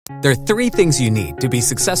There are 3 things you need to be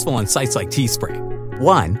successful on sites like Teespring.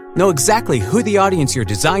 1. Know exactly who the audience your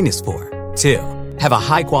design is for. 2. Have a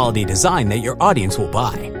high-quality design that your audience will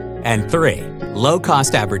buy. And 3.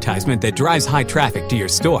 Low-cost advertisement that drives high traffic to your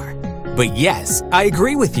store. But yes, I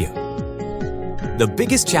agree with you. The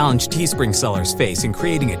biggest challenge Teespring sellers face in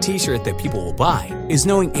creating a t-shirt that people will buy is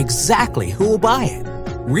knowing exactly who will buy it.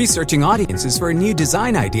 Researching audiences for a new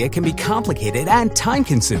design idea can be complicated and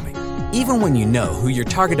time-consuming. Even when you know who your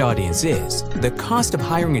target audience is, the cost of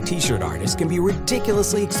hiring a t-shirt artist can be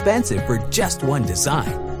ridiculously expensive for just one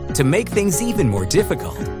design. To make things even more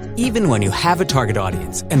difficult, even when you have a target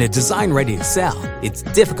audience and a design ready to sell, it's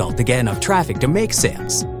difficult to get enough traffic to make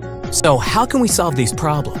sales. So how can we solve these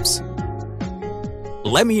problems?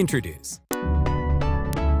 Let me introduce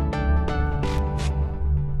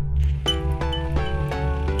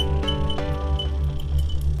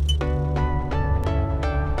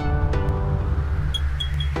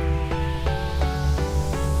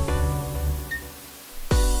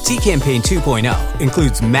Teecampaign 2.0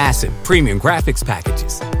 includes massive premium graphics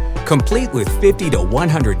packages, complete with 50 to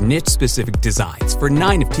 100 niche-specific designs for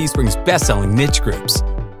 9 of Teespring's best-selling niche groups.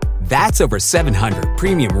 That's over 700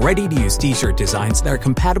 premium ready-to-use t-shirt designs that are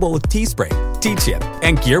compatible with Teespring, Teechip,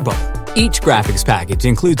 and Gearbubble. Each graphics package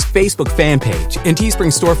includes Facebook fan page and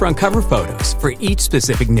Teespring storefront cover photos for each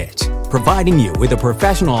specific niche, providing you with a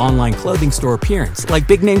professional online clothing store appearance like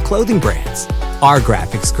big-name clothing brands. Our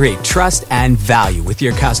graphics create trust and value with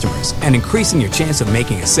your customers and increasing your chance of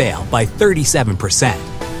making a sale by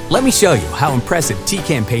 37%. Let me show you how impressive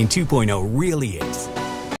Teecampaign 2.0 really is.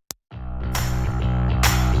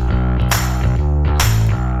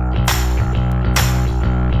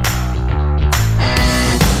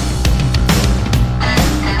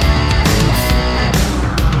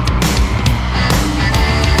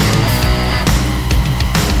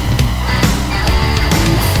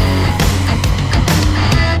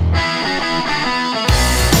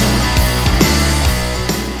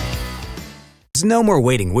 No more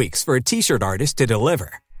waiting weeks for a t-shirt artist to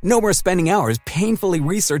deliver. No more spending hours painfully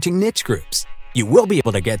researching niche groups. You will be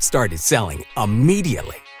able to get started selling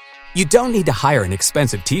immediately. You don't need to hire an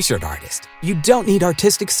expensive t-shirt artist. You don't need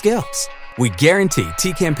artistic skills. We guarantee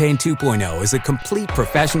Teecampaign 2.0 is a complete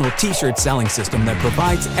professional t-shirt selling system that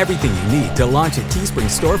provides everything you need to launch a Teespring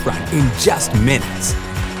storefront in just minutes.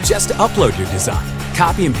 Just upload your design,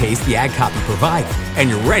 copy and paste the ad copy provided, and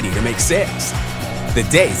you're ready to make sales. The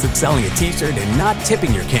days of selling a t-shirt and not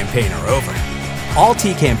tipping your campaign are over. All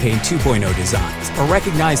Teecampaign 2.0 designs are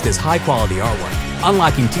recognized as high-quality artwork,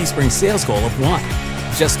 unlocking Teespring's sales goal of 1.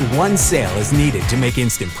 Just 1 sale is needed to make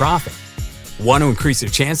instant profit. Want to increase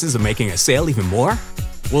your chances of making a sale even more?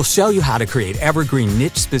 We'll show you how to create evergreen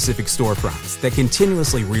niche-specific storefronts that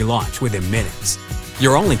continuously relaunch within minutes.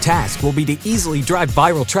 Your only task will be to easily drive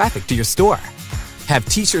viral traffic to your store. Have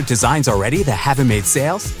t-shirt designs already that haven't made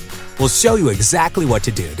sales? We'll show you exactly what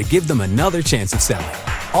to do to give them another chance of selling.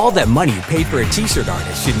 All that money you paid for a t-shirt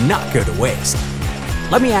artist should not go to waste.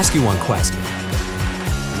 Let me ask you one question.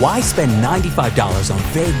 Why spend $95 on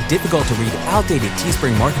vague, difficult-to-read, outdated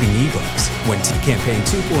Teespring marketing ebooks when Teecampaign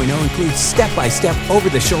 2.0 includes step-by-step,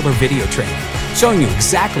 over-the-shoulder video training, showing you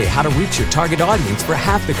exactly how to reach your target audience for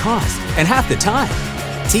half the cost and half the time?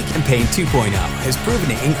 Teecampaign 2.0 has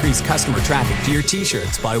proven to increase customer traffic to your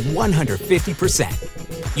t-shirts by 150%.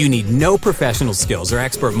 You need no professional skills or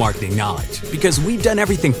expert marketing knowledge because we've done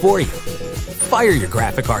everything for you. Fire your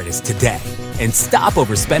graphic artist today and stop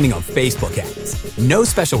overspending on Facebook ads. No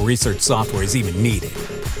special research software is even needed.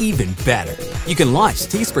 Even better, you can launch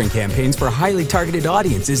Teespring campaigns for highly targeted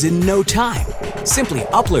audiences in no time. Simply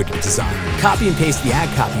upload your design, copy and paste the ad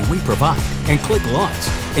copy we provide, and click launch,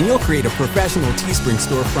 and you'll create a professional Teespring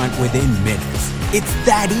storefront within minutes. It's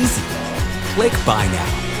that easy. Click buy now,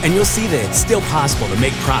 and you'll see that it's still possible to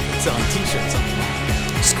make profit selling t-shirts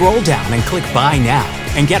online. Scroll down and click buy now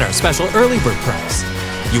and get our special early bird price.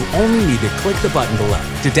 You only need to click the button below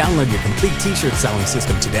to download your complete t-shirt selling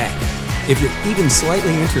system today. If you're even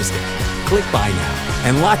slightly interested, click buy now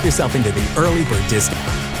and lock yourself into the early bird discount.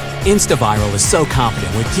 InstaViral is so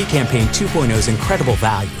confident with Teecampaign 2.0's incredible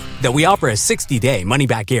value that we offer a 60-day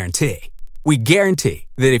money-back guarantee. We guarantee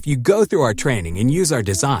that if you go through our training and use our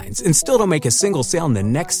designs and still don't make a single sale in the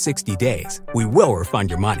next 60 days, we will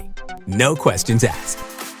refund your money. No questions asked.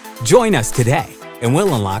 Join us today, and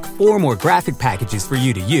we'll unlock 4 more graphic packages for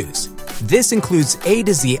you to use. This includes A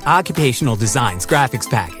to Z Occupational Designs graphics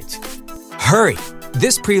package. Hurry!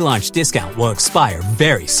 This pre-launch discount will expire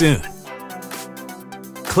very soon.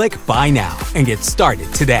 Click buy now and get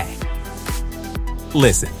started today.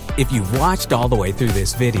 Listen, If you've watched all the way through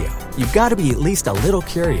this video, you've got to be at least a little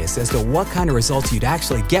curious as to what kind of results you'd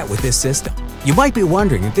actually get with this system. You might be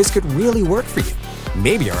wondering if this could really work for you.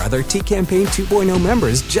 Maybe our other Teecampaign 2.0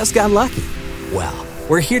 members just got lucky. Well,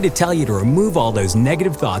 we're here to tell you to remove all those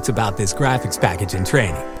negative thoughts about this graphics package in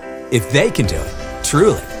training. If they can do it,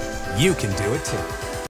 truly, you can do it too.